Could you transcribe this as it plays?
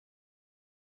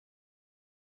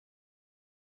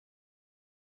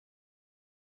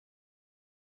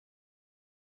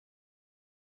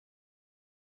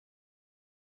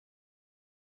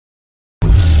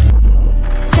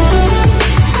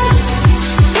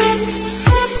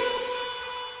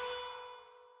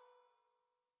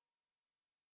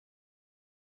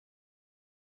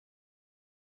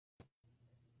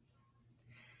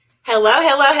Hello,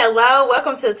 hello, hello.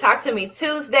 Welcome to Talk to Me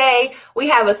Tuesday. We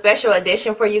have a special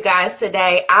edition for you guys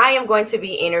today. I am going to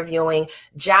be interviewing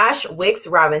Josh Wicks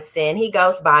Robinson. He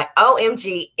goes by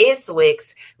OMG It's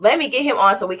Wicks. Let me get him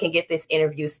on so we can get this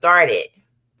interview started.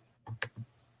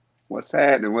 What's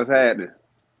happening? What's happening?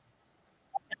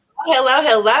 Hello,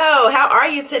 hello. How are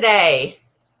you today?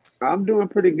 I'm doing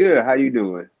pretty good. How you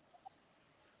doing?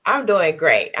 I'm doing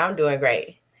great. I'm doing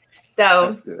great. So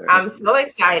That's good. I'm so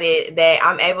excited that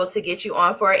I'm able to get you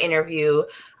on for an interview.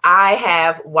 I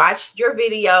have watched your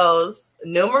videos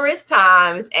numerous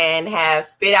times and have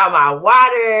spit out my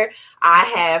water. I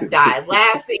have died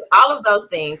laughing, all of those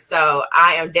things. So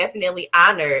I am definitely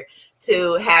honored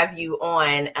to have you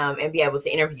on and be able to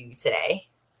interview you today.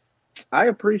 I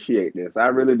appreciate this. I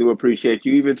really do appreciate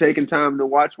you even taking time to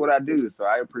watch what I do. So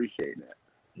I appreciate that.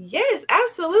 Yes,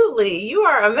 absolutely. You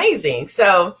are amazing.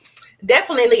 So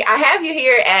definitely, I have you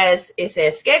here as it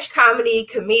says sketch comedy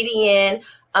comedian.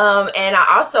 And I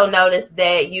also noticed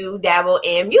that you dabble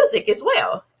in music as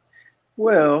well.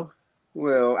 Well,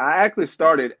 well, I actually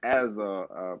started as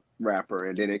a rapper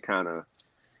and then it kind of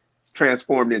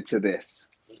transformed into this.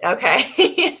 Okay.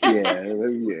 Yeah,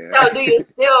 yeah. So do you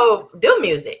still do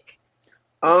music?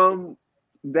 Um,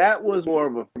 that was more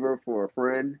of a favor for a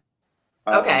friend.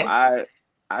 Um, Okay. I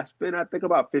I spent I think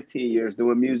about 15 years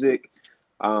doing music.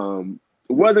 It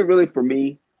wasn't really for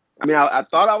me. I mean, I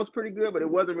thought I was pretty good, but it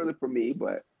wasn't really for me.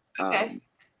 But Okay. um,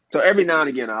 so every now and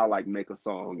again, I'll like make a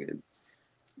song, and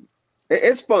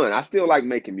it's fun. I still like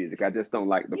making music. I just don't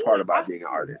like the Yeah, part about being an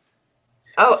absolutely. artist.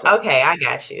 Oh, So okay. I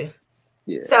got you.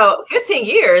 yeah, So 15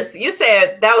 years, you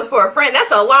said that was for a friend.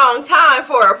 That's a long time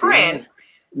for a yeah. friend.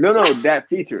 No, no, that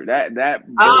feature, that verse was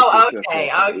Oh, just okay.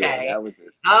 yeah, Okay. that was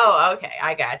just Oh, okay.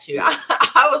 I got you. yeah,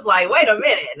 I was like, wait a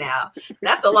minute now.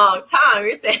 That's a long time.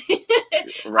 You're saying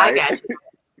I right. got you.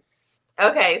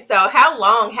 Okay, so how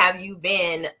long have you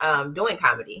been doing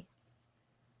comedy?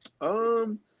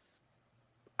 um,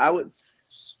 I would.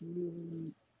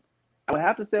 I would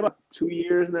have to say about 2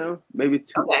 years now, maybe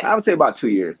two. Okay. I would say about 2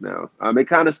 years now. It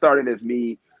kind of started as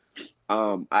me.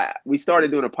 We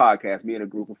started doing a podcast, me and a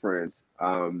group of friends.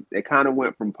 It kind of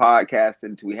went from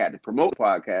podcasting to we had to promote the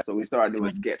podcast, so we started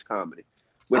doing Mhm. sketch comedy,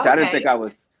 which I didn't think Okay. I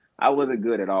was. I wasn't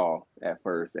good at all at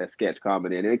first at sketch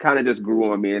comedy, and it kind of just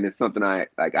grew on me, and it's something I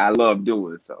like. I love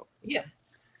doing, so Yeah.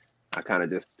 I kind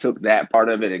of just took that part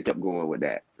of it and kept going with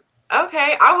that.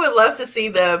 Okay. I would love to see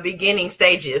the beginning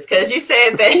stages because you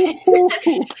said that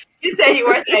you said you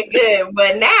weren't that good,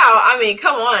 but now, I mean,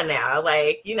 come on now.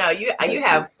 Like, you Thank you.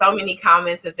 have so many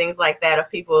comments and things like that of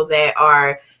people that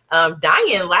are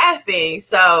dying laughing.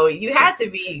 So you had to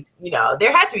be,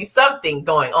 there had to be something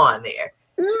going on there.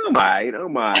 I'm alright.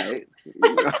 I'm alright.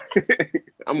 You know,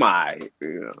 I'm alright.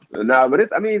 You know, no, but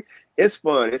it's. I mean, it's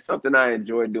fun. It's something I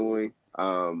enjoy doing.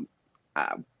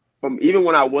 I, from even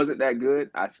when I wasn't that good,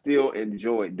 I still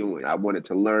enjoyed doing. I wanted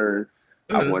to learn.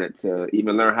 I Mhm. wanted to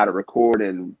even learn how to record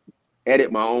and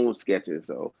edit my own sketches.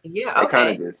 So Yeah. it kind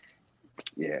of Okay. just,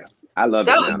 yeah, I love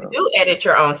So it now you though. do edit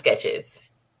your own sketches.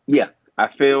 Yeah, I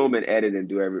film and edit and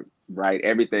do write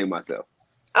everything myself.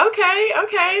 Okay,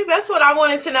 okay. That's what I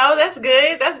wanted to know. That's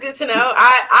good. That's good to know.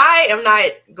 I am not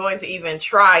going to even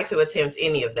try to attempt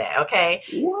any of that. Okay,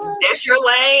 What? that's your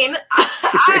lane.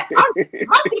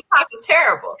 My TikTok is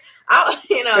terrible.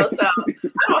 So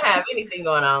I don't have anything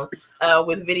going on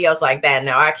with videos like that.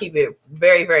 No, I keep it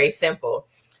very, very simple.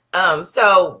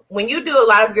 So when you do a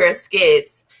lot of your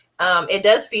skits, it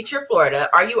does feature Florida.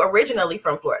 Are you originally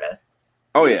from Florida?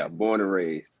 Oh yeah, born and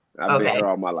raised. I've been Okay. here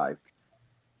all my life.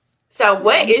 So Yeah,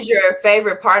 what is your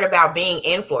favorite part about being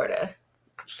in Florida?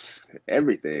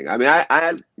 everything. I mean,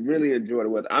 I really enjoy the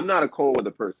weather. I'm not a cold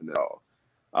weather person at all.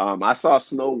 I saw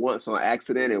snow once on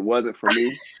accident. It wasn't for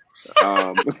me.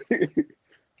 Um,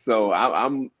 so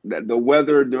I'm the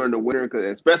weather during the winter, cause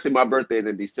especially my birthday is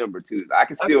in December too. I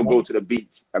can still go Okay. to the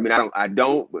beach. I mean, I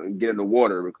don't get in the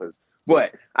water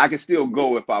but I can still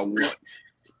go if I want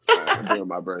during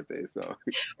my birthday. So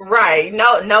Right.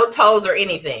 No toes or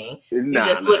anything. You nah,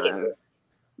 just look at nah. it.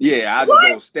 Yeah, I just What?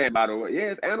 go stand by the way. Yeah,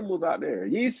 it's animals out there.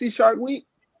 You ain't see Shark Week?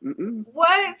 Mm-mm.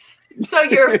 What? So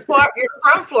you're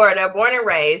from Florida, born and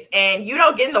raised, and you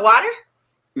don't get in the water?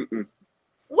 Mm-mm.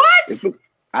 It's, What?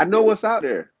 I know what's out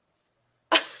there.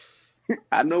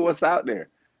 I know what's out there.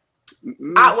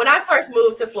 Mm-mm. When I first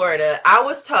moved to Florida, I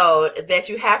was told that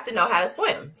you have to know how to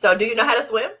swim. So do you know how to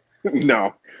swim?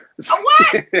 No.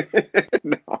 What?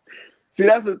 No. See,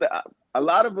 that's a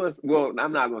lot of us. Well,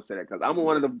 I'm not gonna say that because I'm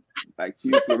one of the like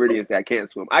few Floridians that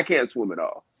can't swim. I can't swim at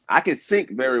all. I can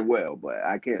sink very well, but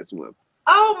I can't swim.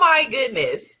 Oh my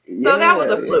goodness. So that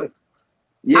was Yeah, a yeah, fluke.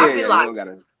 yeah, I've been yeah. You like, don't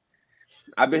gotta.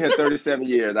 I've been here 37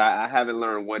 years. I haven't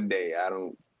learned one day. I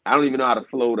don't even know how to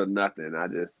float or nothing. I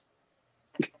just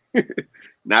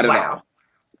not at Wow. all.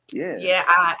 Yeah. Yeah,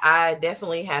 I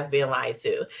definitely have been lied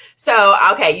to. So,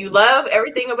 okay, you love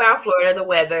everything about Florida, the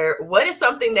weather. What is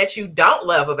something that you don't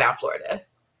love about Florida?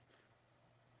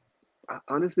 I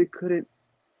honestly couldn't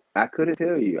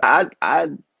tell you. I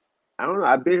don't know.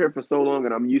 I've been here for so long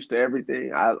and I'm used to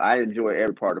everything. I enjoy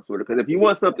every part of Florida because if you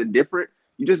want something different,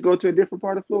 you just go to a different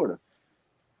part of Florida.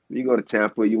 You go to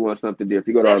Tampa, you want something different.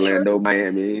 You go to That's true. Orlando,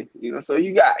 Miami, so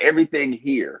you got everything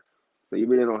here. So you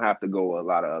really don't have to go a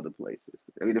lot of other places.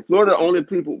 I mean, the Florida only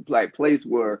people like place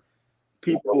where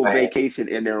people vacation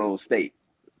in their own state.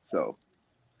 So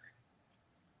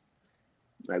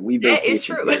like we That is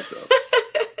vacation true. here, so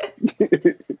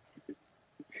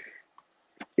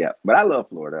yeah. But I love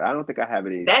Florida. I don't think I have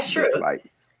any That's true. dislikes.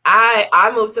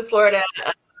 I moved to Florida.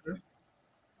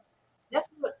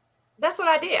 That's what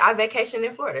I did. I vacationed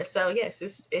in Florida. So yes,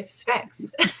 it's facts.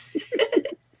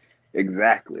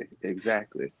 Exactly.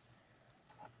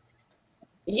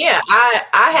 Yeah,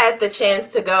 I had the chance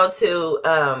to go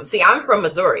to see, I'm from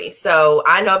Missouri, so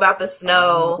I know about the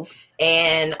snow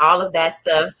and all of that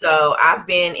stuff. So I've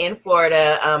been in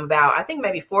Florida about, I think,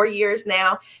 maybe 4 years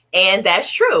now. And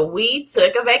that's true. We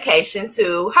took a vacation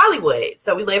to Hollywood.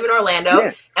 So we live in Orlando,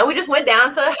 Yeah. and we just went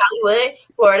down to Hollywood,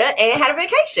 Florida, and had a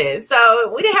vacation.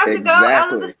 So we didn't have to go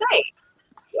out of the state.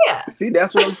 Yeah. See,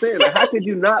 that's what I'm saying. Like, how could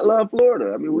you not love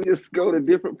Florida? I mean, we just go to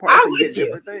different parts and get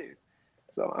different things.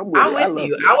 So I'm with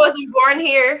you. I wasn't born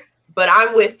here, but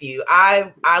I'm with you.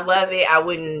 I love it. I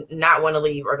wouldn't not want to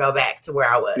leave or go back to where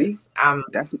I was. See? I'm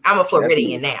a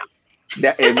Floridian now.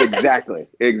 That is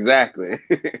exactly.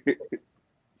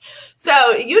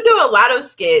 So you do a lot of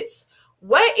skits.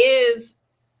 What is,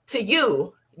 to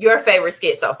you, your favorite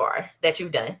skit so far that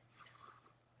you've done?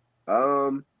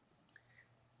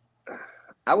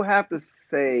 I would have to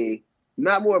say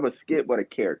not more of a skit, but a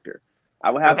character. I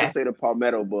would have to say the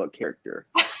Palmetto Bug character.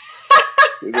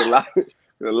 It's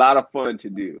a lot of fun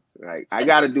to do. Like, I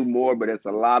got to do more, but it's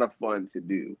a lot of fun to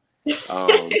do.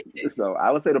 So I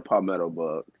would say the Palmetto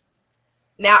Bug.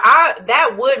 Now,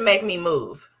 that would make me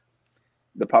move.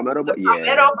 The Palmetto Bug,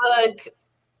 Palmetto Bug,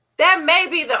 that may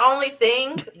be the only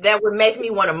thing that would make me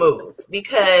want to move,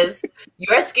 because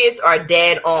your skits are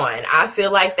dead on. I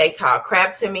feel like they talk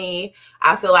crap to me.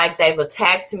 I feel like they've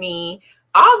attacked me.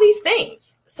 All these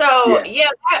things. So yeah,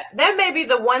 that may be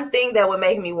the one thing that would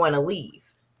make me want to leave.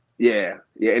 Yeah,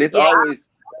 and it's always,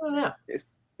 I don't know.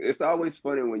 It's always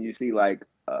funny when you see like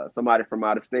somebody from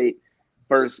out of state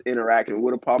first interacting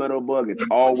with a Palmetto Bug. It's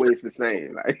always the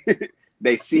same. Like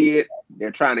they see it,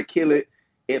 they're trying to kill it.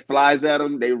 It flies at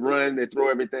them. They run. They throw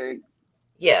everything.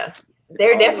 Yeah,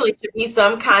 there definitely should be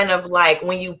some kind of, like,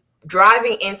 when you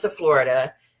driving into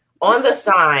Florida, on the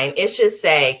sign it should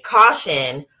say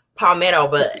 "Caution, Palmetto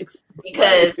Bugs,"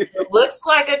 because it looks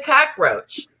like a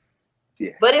cockroach,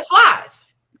 but it flies.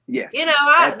 Yeah,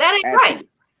 that ain't right.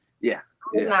 Yeah,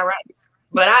 it's not right.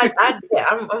 But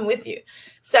I'm with you.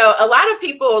 So a lot of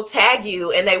people tag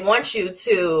you and they want you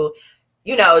to,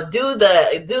 do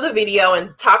the video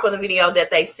and talk on the video that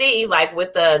they see, like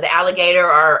with the alligator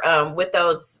or with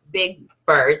those big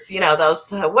birds.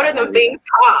 Those, what are them things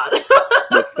called?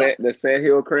 the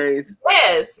sandhill cranes.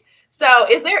 Yes. So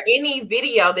is there any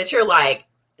video that you're like,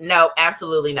 no,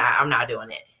 absolutely not, I'm not doing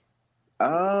it?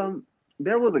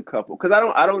 There was a couple, because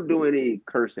I don't do any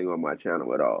cursing on my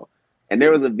channel at all. And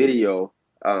there was a video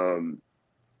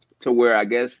to where I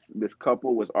guess this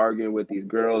couple was arguing with these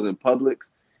girls in Publix.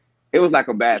 It was like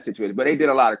a bad situation, but they did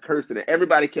a lot of cursing, and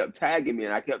everybody kept tagging me,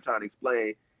 and I kept trying to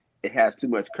explain it has too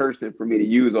much cursing for me to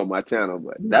use on my channel.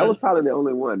 But that was probably the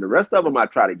only one. The rest of them I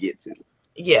try to get to.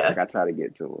 Yeah. Like, I try to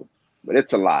get to them, but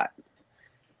it's a lot.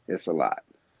 It's a lot.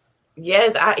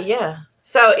 Yeah. Yeah.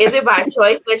 So is it by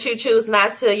choice that you choose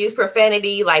not to use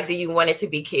profanity? Like, do you want it to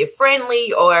be kid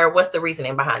friendly, or what's the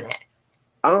reasoning behind that?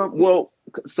 Well,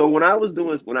 so when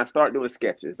I started doing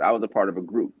sketches, I was a part of a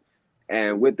group.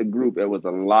 And with the group, it was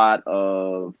a lot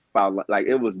of foul, like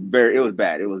it was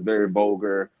bad. It was very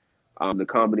vulgar. The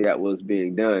comedy that was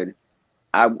being done,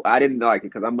 I didn't like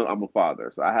it because I'm a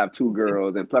father, so I have 2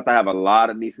 girls, and plus I have a lot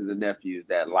of nieces and nephews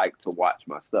that like to watch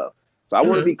my stuff. So I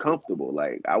want to be comfortable.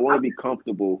 Like, I want to be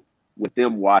comfortable with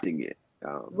them watching it.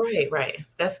 Right.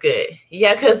 That's good.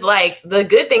 Yeah, because like the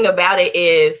good thing about it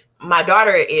is my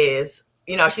daughter is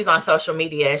you know, she's on social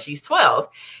media and she's 12.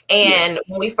 And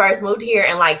when we first moved here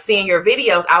and like seeing your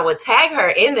videos, I would tag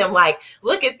her in them, like,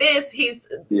 look at this. He's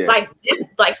like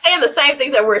saying the same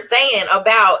things that we're saying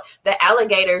about the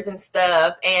alligators and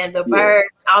stuff and the birds,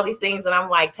 all these things. And I'm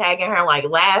like tagging her, like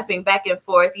laughing back and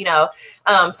forth, you know.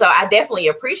 So I definitely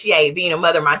appreciate being a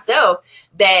mother myself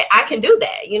that I can do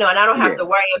that, you know, and I don't have to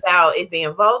worry about it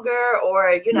being vulgar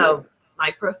or, you know,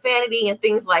 like profanity and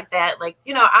things like that. Like,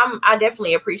 you know, I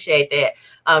definitely appreciate that.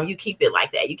 You keep it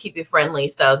like that. You keep it friendly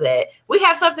so that we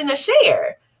have something to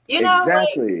share, you know?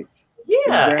 Exactly. Like,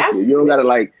 yeah. Exactly. You don't got to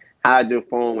like hide your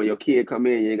phone when your kid come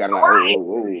in. You ain't got to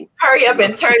like, hurry up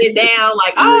and turn it down.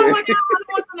 Like, oh my God, I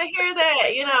don't want them to hear that,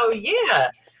 you know? Yeah.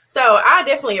 So I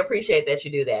definitely appreciate that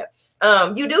you do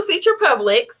that. You do feature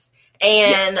Publix,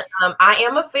 and I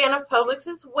am a fan of Publix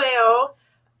as well.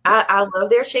 I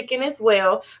love their chicken as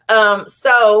well.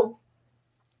 So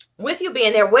with you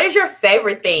being there, what is your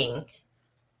favorite thing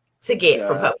to get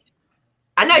from Publix?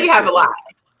 I know you have a lot.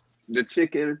 The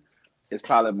chicken is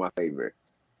probably my favorite.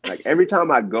 Like every time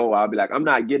I go, I'll be like, I'm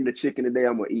not getting the chicken today.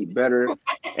 I'm gonna eat better.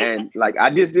 And like I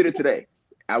just did it today.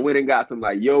 I went and got some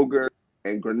like yogurt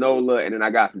and granola, and then I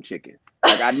got some chicken.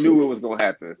 Like I knew it was gonna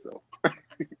happen. So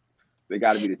they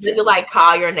got to be the chicken. You like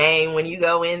call your name when you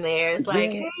go in there. It's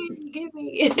like, hey, give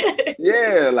me.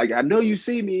 Yeah, like I know you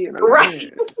see me. And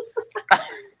right.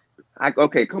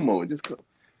 Okay, come on, just come.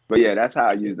 But yeah, that's how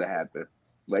it used to happen.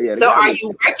 But yeah. So are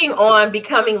you working on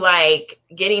becoming like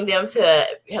getting them to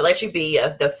let you be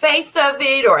the face of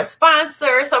it or a sponsor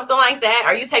or something like that?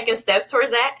 Are you taking steps towards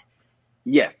that?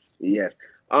 Yes.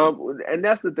 And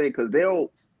that's the thing, because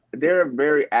they're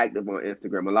very active on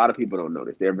Instagram. A lot of people don't know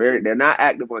this. They're not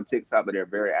active on TikTok, but they're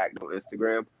very active on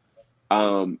Instagram.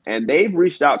 And they've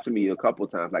reached out to me a couple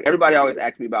times. Like everybody always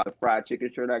asks me about the fried chicken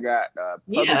shirt I got.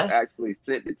 Publix actually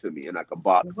sent it to me in like a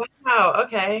box. Wow.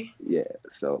 Okay. Yeah.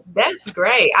 So that's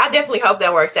great. I definitely hope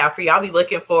that works out for you. I'll be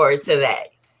looking forward to that.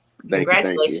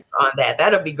 Congratulations on that.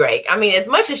 That'll be great. I mean, as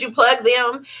much as you plug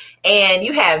them and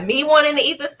you have me wanting to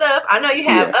eat the stuff, I know you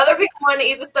have other people wanting to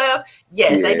eat the stuff.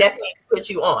 Yes, they definitely put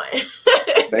you on.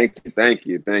 Thank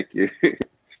you. Thank you.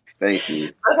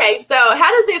 Okay, so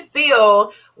how does it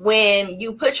feel when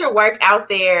you put your work out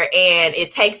there and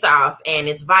it takes off and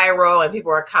it's viral and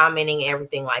people are commenting and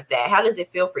everything like that? How does it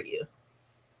feel for you?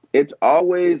 It's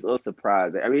always a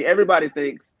surprise. I mean, everybody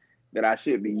thinks that I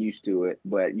should be used to it,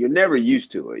 but you're never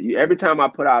used to it. Every time I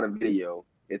put out a video,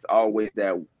 it's always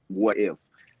that what if,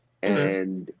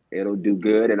 and it'll do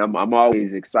good. And I'm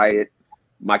always excited.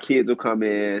 My kids will come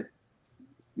in,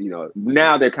 you know,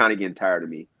 now they're kind of getting tired of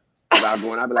me. I'll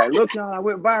be like, look, y'all, I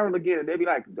went viral again. And they'll be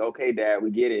like, okay, Dad, we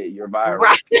get it. You're viral.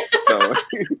 Right. So,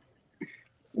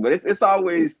 but it's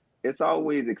always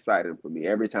exciting for me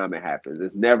every time it happens.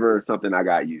 It's never something I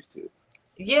got used to.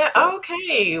 Yeah.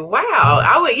 Okay. Wow.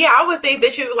 I would think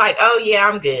that you were like, oh yeah,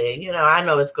 I'm good. You know, I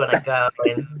know it's gonna go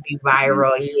and be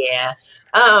viral. Yeah.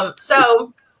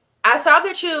 So I saw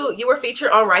that you were featured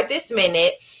on Right This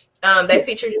Minute. They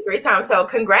featured you 3 times. So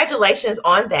congratulations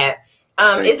on that.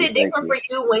 Is it different for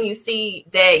you when you see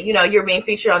that, you know, you're being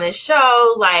featured on this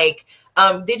show? Like,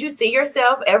 did you see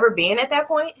yourself ever being at that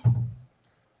point?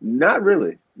 Not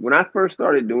really. When I first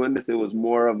started doing this, it was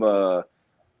more of a,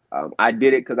 I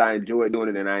did it because I enjoyed doing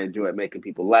it and I enjoyed making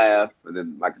people laugh. And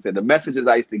then, like I said, the messages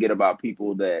I used to get about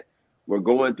people that were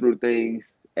going through things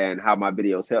and how my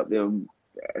videos helped them.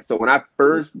 So when I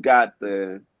first got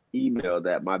the email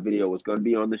that my video was going to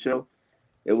be on the show,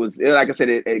 like I said,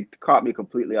 it caught me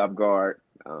completely off guard.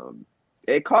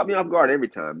 It caught me off guard every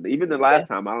time. Even the last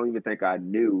time, I don't even think I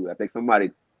knew. I think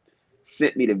somebody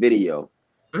sent me the video.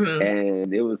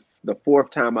 And it was the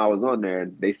 4th time I was on there,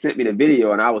 and they sent me the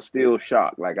video, and I was still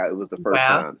shocked. Like it was the first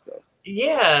time. So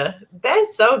yeah,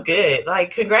 that's so good.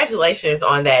 Like congratulations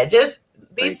on that. Just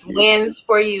these wins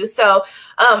for you. So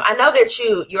I know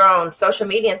that you're on social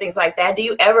media and things like that. Do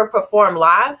you ever perform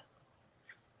live?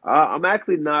 I'm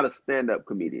actually not a stand-up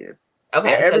comedian.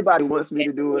 Okay, everybody wants me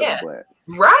to do it, but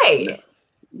right.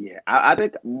 Yeah, I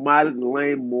think my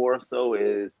lane more so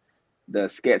is the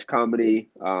sketch comedy,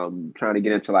 trying to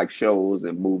get into like shows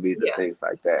and movies and things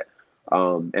like that.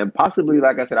 And possibly,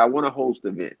 like I said, I want to host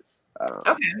events.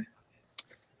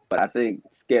 But I think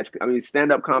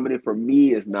stand-up comedy for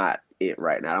me is not it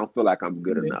right now. I don't feel like I'm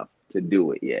good enough to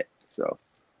do it yet. So.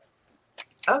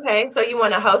 Okay, so you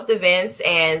want to host events,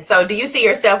 and so do you see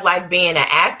yourself like being an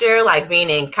actor, like being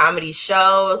in comedy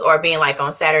shows or being like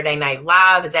on Saturday Night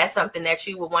Live? Is that something that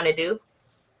you would want to do?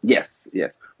 Yes.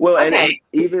 Well, and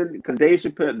even because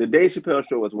the Dave Chappelle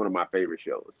show is one of my favorite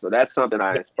shows. So that's something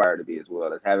I aspire to be as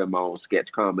well, as having my own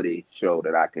sketch comedy show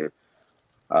that I can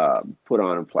put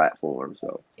on a platform.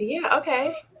 So yeah,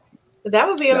 okay. That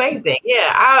would be yeah. amazing.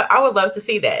 Yeah, I would love to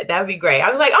see that. That would be great.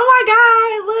 I'd be like, oh my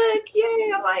God, look,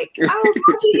 yeah, like I was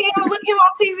watching him, look him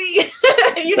on TV.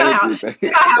 Thank you. You know how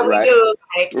we Right. do.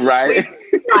 Like we Right.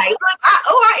 like, look,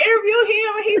 I interviewed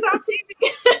him and he's on TV.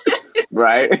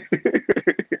 Right.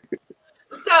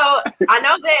 So I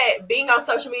know that being on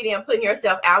social media and putting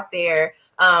yourself out there,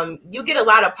 you get a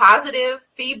lot of positive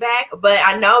feedback, but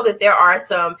I know that there are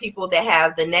some people that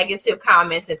have the negative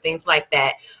comments and things like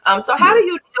that. So how do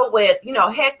you deal with,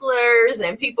 hecklers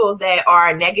and people that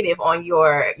are negative on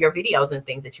your videos and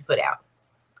things that you put out?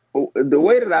 The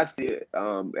way that I see it,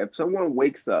 if someone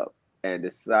wakes up and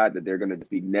decide that they're going to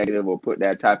be negative or put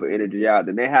that type of energy out,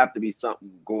 then they have to be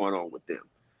something going on with them.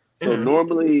 So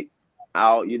normally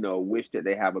I'll, wish that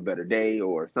they have a better day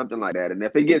or something like that. And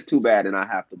if it gets too bad, then I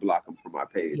have to block them from my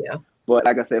page. Yeah. But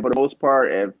like I said, for the most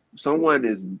part, if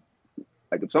someone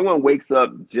wakes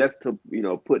up just to,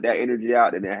 put that energy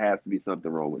out, then there has to be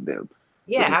something wrong with them.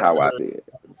 Yeah, absolutely. How I see it.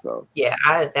 So yeah,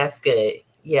 that's good.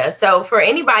 Yeah. So for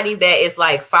anybody that is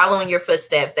like following your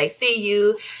footsteps, they see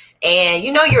you and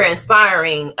you're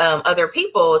inspiring other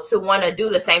people to want to do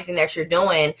the same thing that you're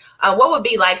doing. What would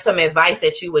be like some advice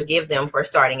that you would give them for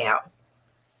starting out?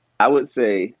 I would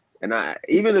say, and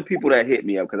even the people that hit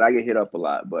me up, because I get hit up a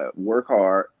lot, but work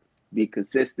hard, be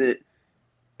consistent,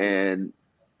 and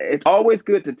it's always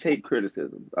good to take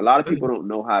criticism. A lot of people don't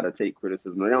know how to take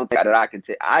criticism. They don't think that I can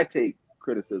take. I take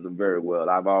criticism very well.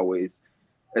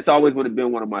 It's always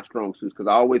been one of my strong suits because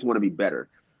I always want to be better.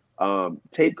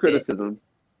 Take criticism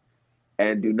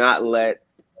and do not let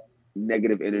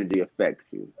negative energy affect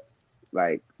you.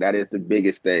 Like that is the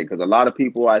biggest thing because a lot of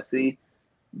people I see,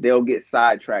 they'll get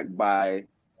sidetracked by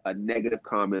a negative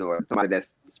comment or somebody that's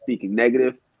speaking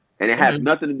negative, and it has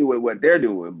nothing to do with what they're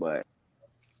doing. But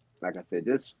like I said,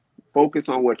 just focus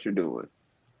on what you're doing.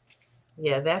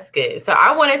 Yeah, that's good. So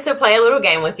I wanted to play a little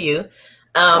game with you.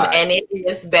 And it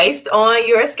is based on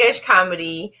your sketch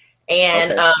comedy.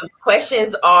 And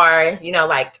questions are,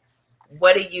 like,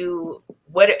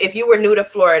 if you were new to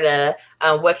Florida,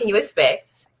 what can you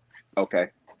expect? Okay.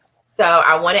 So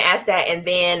I want to ask that. And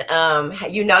then,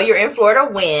 you're in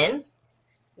Florida when?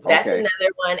 That's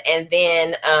another one. And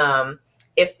then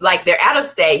if like they're out of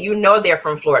state, they're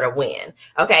from Florida when.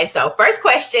 Okay, so first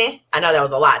question. I know that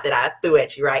was a lot that I threw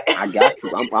at you, right? I got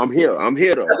you. I'm here. I'm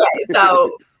here though. Okay,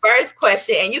 so first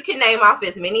question, and you can name off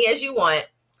as many as you want.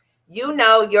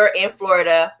 You're in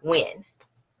Florida when?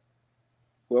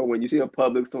 Well, when you see a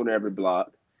Publix on every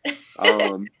block,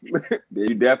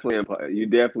 you definitely in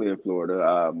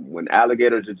Florida. When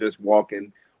alligators are just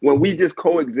walking, when we just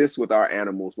coexist with our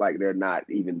animals like they're not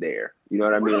even there. You know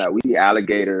what I mean? Like we see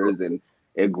alligators and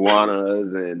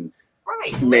iguanas and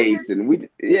snakes, and we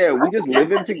just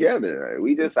living together. Right?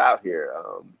 We just out here.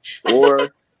 Or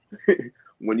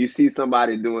when you see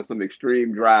somebody doing some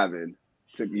extreme driving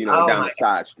to down a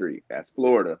side street, that's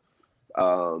Florida.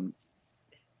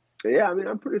 Yeah, I mean,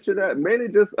 I'm pretty sure that mainly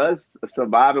just us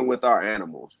surviving with our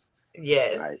animals.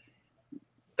 Yes, right?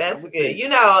 That's good.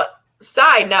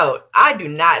 Side note, I do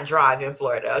not drive in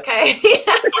Florida. Okay.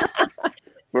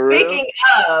 Speaking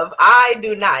of, I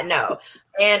do not know.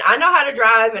 And I know how to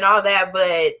drive and all that,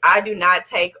 but I do not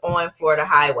take on Florida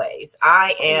highways.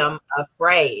 I am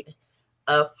afraid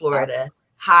of Florida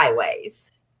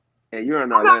highways. And you're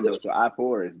in Orlando, so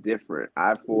I-4 is different.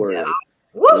 I-4 is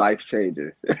life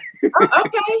changing.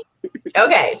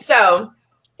 Okay. So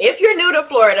if you're new to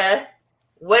Florida,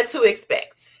 what to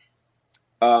expect?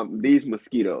 These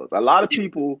mosquitoes. A lot of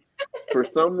people, for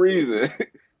some reason,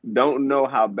 don't know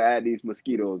how bad these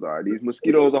mosquitoes are. These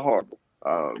mosquitoes are horrible.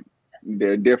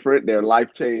 They're different. They're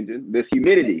life-changing. This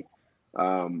humidity.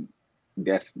 You're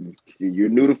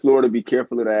new to Florida. Be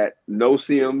careful of that.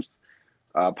 No-see-ums,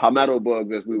 palmetto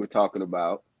bugs, as we were talking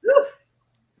about.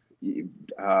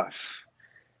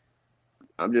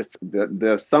 I'm just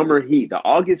the summer heat, the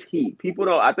August heat.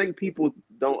 I think people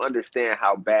don't understand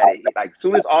how bad it hit. Like, as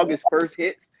soon as August first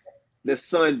hits, the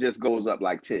sun just goes up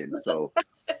like 10. So,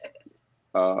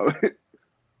 like I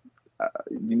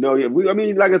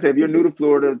said, if you're new to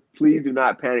Florida, please do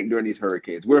not panic during these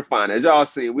hurricanes. We're fine. As y'all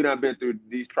see, we done been through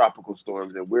these tropical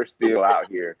storms, and we're still out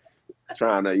here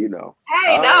trying to,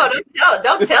 Hey,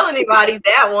 don't tell anybody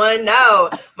that one. No,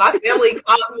 my family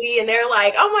calls me and they're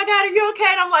like, "Oh my God, are you okay?"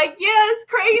 And I'm like, "Yeah, it's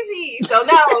crazy." So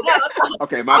no.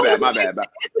 Okay, my bad.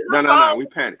 No, we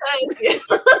panicked.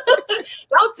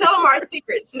 Don't tell them our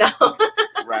secrets, no.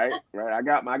 Right. I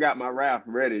got my raft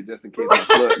ready just in case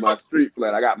my street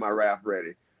flood. I got my raft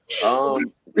ready.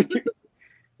 It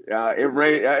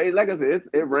rains. Like I said,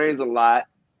 it rains a lot.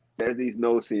 There's these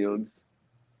no-see-ums.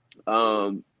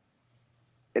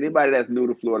 anybody that's new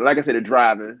to Florida, like I said, the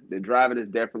driving is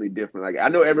definitely different. Like I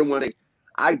know everyone think,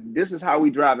 this is how we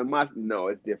drive in my, no,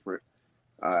 it's different.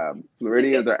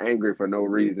 Floridians are angry for no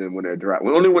reason when they're driving.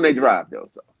 Well, only when they drive though.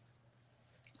 So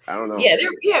I don't know.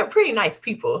 They're pretty nice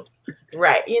people,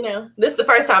 right? You know, this is the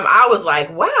first time I was like,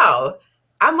 wow.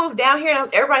 I moved down here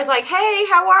and everybody's like, hey,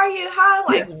 how are you? Hi. I'm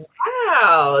like,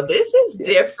 wow, this is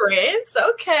different.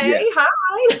 Okay,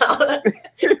 hi.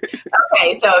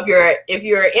 Okay, so if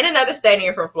you're in another state and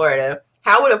you're from Florida,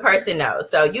 how would a person know?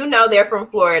 So you know they're from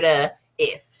Florida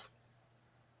if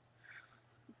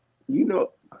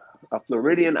a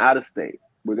Floridian out of state.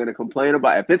 We're gonna complain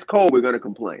about if it's cold, we're gonna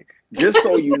complain. Just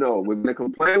so you know, we're gonna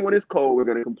complain when it's cold, we're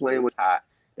gonna complain when it's hot.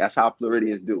 That's how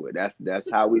Floridians do it. That's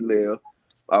how we live.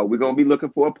 We're gonna be looking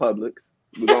for a Publix.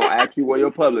 We're gonna ask you where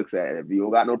your Publix at. If you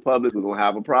don't got no Publix, we're gonna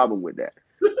have a problem with that.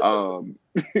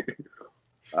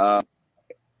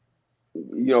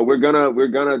 We're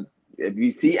gonna if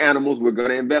you see animals, we're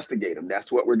gonna investigate them.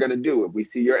 That's what we're gonna do. If we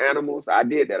see your animals, I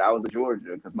did that. I was in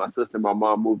Georgia because my sister and my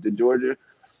mom moved to Georgia.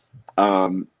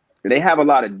 They have a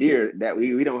lot of deer that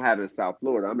we don't have in South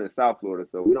Florida. I'm in South Florida,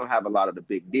 so we don't have a lot of the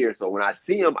big deer. So when I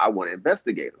see them, I want to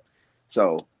investigate them.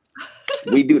 So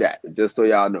we do that, just so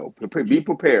y'all know. Be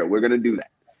prepared. We're gonna do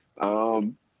that. I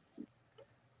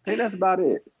think that's about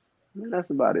it.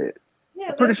 Yeah,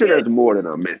 I'm pretty sure there's more that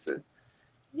I'm missing.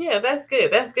 Yeah, that's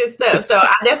good. That's good stuff. So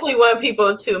I definitely want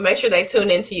people to make sure they tune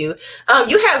into you.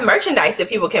 You have merchandise that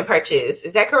people can purchase.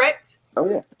 Is that correct? Oh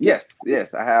yeah.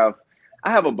 Yes. I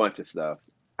have a bunch of stuff.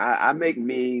 I make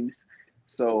memes,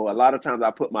 so a lot of times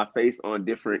I put my face on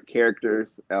different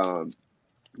characters.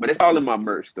 But it's all in my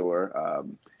merch store.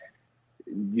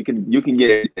 You can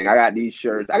get anything. I got these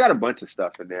shirts. I got a bunch of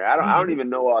stuff in there. I don't even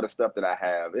know all the stuff that I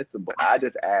have. I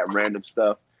just add random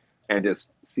stuff and just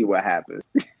see what happens.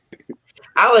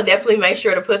 I will definitely make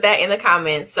sure to put that in the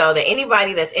comments so that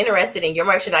anybody that's interested in your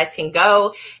merchandise can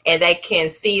go and they can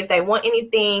see if they want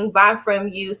anything, buy from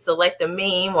you, select a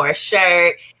meme or a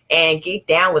shirt, and get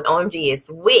down with OMG. It's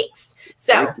Wicks.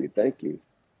 So thank you.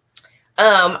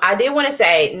 I did want to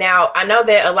say, now I know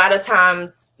that a lot of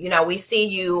times, we see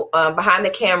you behind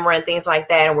the camera and things like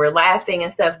that, and we're laughing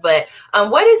and stuff. But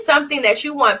what is something that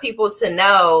you want people to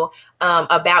know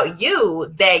about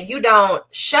you that you don't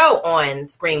show on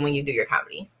screen when you do your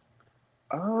comedy?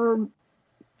 I'm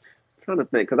trying to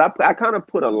think, because I kind of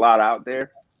put a lot out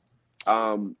there,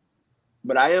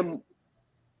 but I am,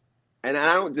 and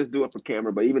I don't just do it for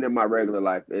camera, but even in my regular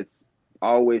life, it's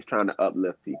always trying to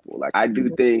uplift people. Like I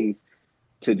do things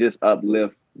to just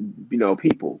uplift,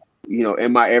 people,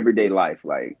 in my everyday life,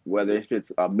 like whether it's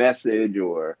just a message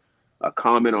or a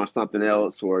comment on something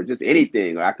else or just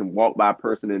anything. Or I can walk by a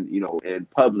person in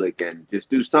public and just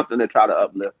do something to try to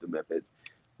uplift them. If it's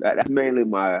that's mainly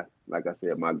like I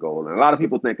said, my goal. And a lot of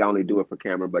people think I only do it for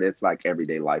camera, but it's like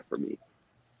everyday life for me.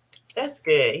 That's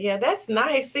good. Yeah, that's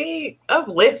nice. See,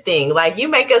 uplifting. Like you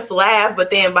make us laugh, but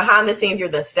then behind the scenes, you're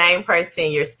the same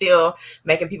person. You're still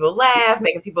making people laugh,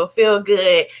 making people feel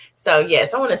good. So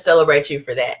yes, I want to celebrate you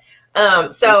for that.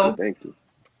 Thank you.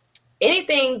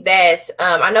 Anything that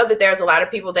I know that there's a lot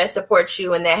of people that support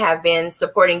you and that have been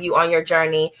supporting you on your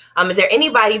journey. Is there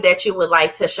anybody that you would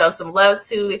like to show some love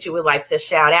to, that you would like to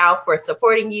shout out for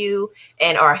supporting you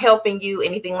and or helping you,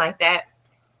 anything like that?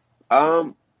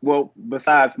 Well,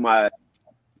 besides my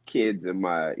kids and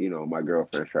my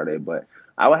girlfriend Sade, but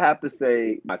I would have to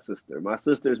say my sister. My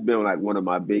sister's been like one of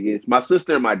my biggest. My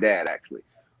sister and my dad actually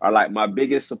are like my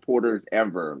biggest supporters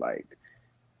ever,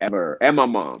 and my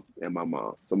mom.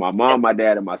 So my mom, my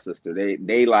dad, and my sister,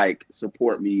 they like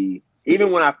support me.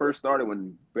 Even when I first started,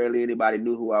 when barely anybody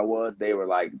knew who I was, they were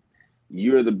like,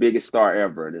 "You're the biggest star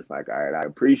ever," and it's like, all right, I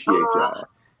appreciate y'all.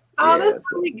 Oh, that's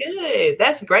really good.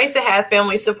 That's great to have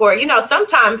family support.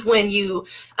 Sometimes when you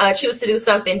choose to do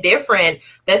something different,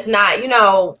 that's not,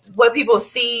 what people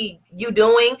see you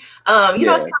doing, it's kind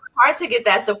of hard to get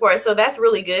that support. So that's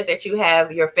really good that you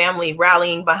have your family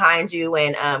rallying behind you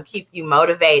and keep you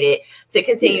motivated to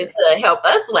continue to help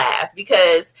us laugh,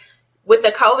 because with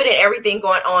the COVID and everything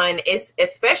going on, it's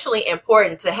especially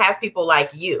important to have people like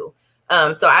you.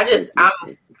 I'm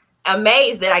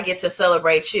amazed that I get to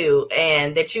celebrate you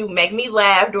and that you make me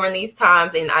laugh during these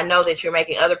times. And I know that you're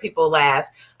making other people laugh.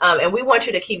 And we want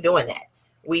you to keep doing that.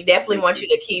 We definitely want you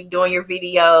to keep doing your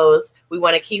videos. We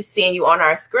want to keep seeing you on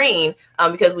our screen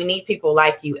because we need people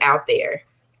like you out there.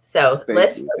 So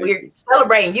we're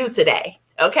celebrating you today.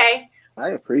 Okay. I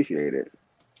appreciate it.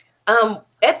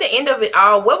 At the end of it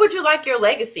all, what would you like your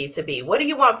legacy to be? What do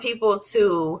you want people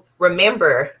to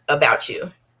remember about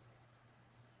you?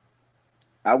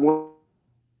 I want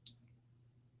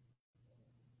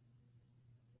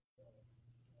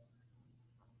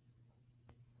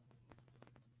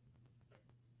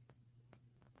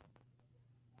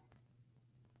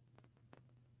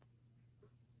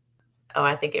Oh,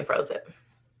 I think it froze it.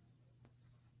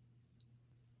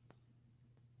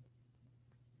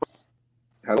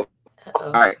 Hello. Uh-oh.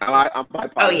 All right. I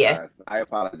apologize. Oh, yeah. I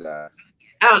apologize.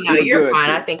 Oh, no, you're fine.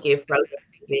 Too. I think it froze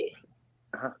it.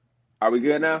 Are we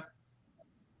good now?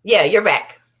 Yeah, you're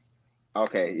back.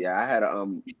 Okay. Yeah, I had a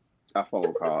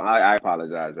phone call. I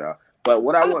apologize, y'all. But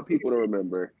what I want people to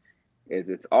remember is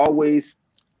it's always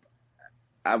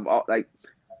I've thought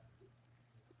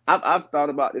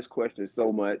about this question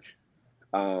so much.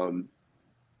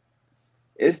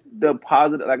 It's the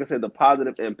positive, like I said, the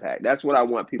positive impact. That's what I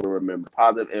want people to remember.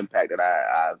 Positive impact that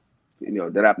I've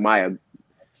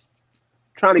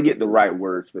trying to get the right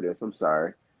words for this. I'm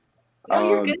sorry. No,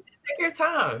 you're good. Take your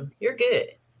time. You're good.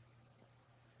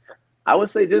 I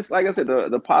would say, just like I said,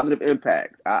 the positive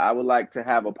impact. I would like to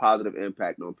have a positive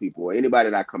impact on people. Anybody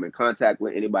that I come in contact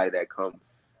with, anybody that come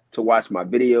to watch my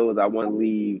videos, I want to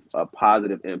leave a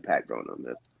positive impact on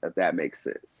them, if that makes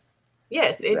sense.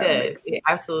 Yes, it does. It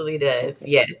absolutely does.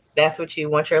 Yes, that's what you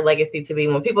want your legacy to be.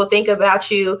 When people think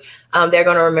about you, they're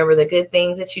going to remember the good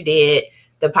things that you did,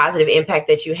 the positive impact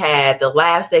that you had, the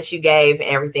laughs that you gave, and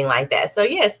everything like that. So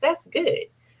yes, that's good.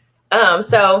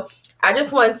 So I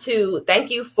just want to thank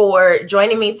you for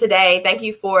joining me today. Thank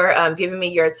you for giving me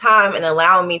your time and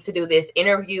allowing me to do this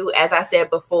interview. As I said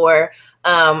before,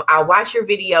 I watch your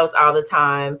videos all the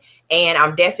time, and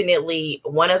I'm definitely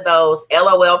one of those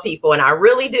LOL people, and I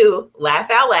really do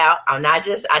laugh out loud. I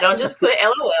don't just put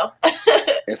LOL.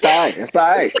 It's all right. It's all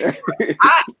right.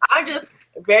 I'm just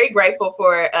very grateful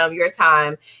for your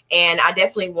time, and I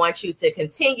definitely want you to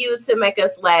continue to make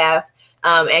us laugh.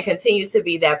 And continue to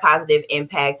be that positive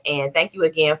impact. And thank you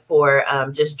again for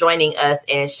just joining us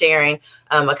and sharing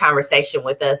a conversation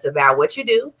with us about what you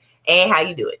do and how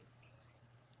you do it.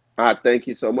 Thank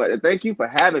you so much. And thank you for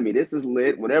having me. This is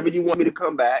lit. Whenever you want me to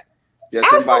come back, just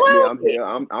invite me. I'm here.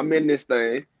 I'm in this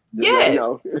thing. Just let me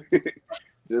know.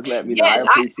 Just let me know. Yes,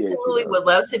 I absolutely would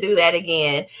love to do that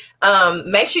again.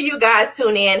 Make sure you guys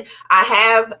tune in. I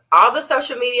have all the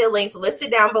social media links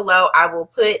listed down below. I will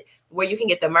put where you can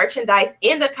get the merchandise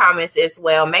in the comments as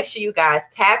well. Make sure you guys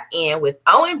tap in with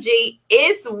OMG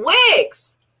It's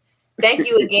Wix. Thank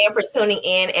you again for tuning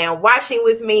in and watching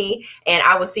with me. And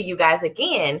I will see you guys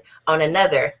again on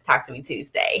another Talk to Me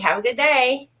Tuesday. Have a good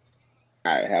day.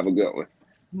 All right. Have a good one.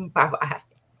 Bye-bye.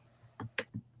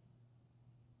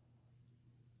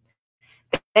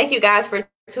 Thank you guys for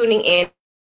tuning in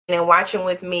and watching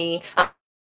with me.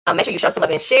 Make sure you show some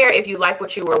love and share if you like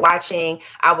what you were watching.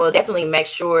 I will definitely make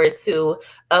sure to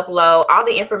upload all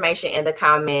the information in the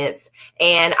comments,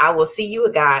 and I will see you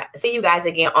guys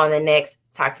again on the next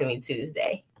Talk to Me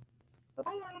Tuesday.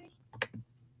 Bye-bye.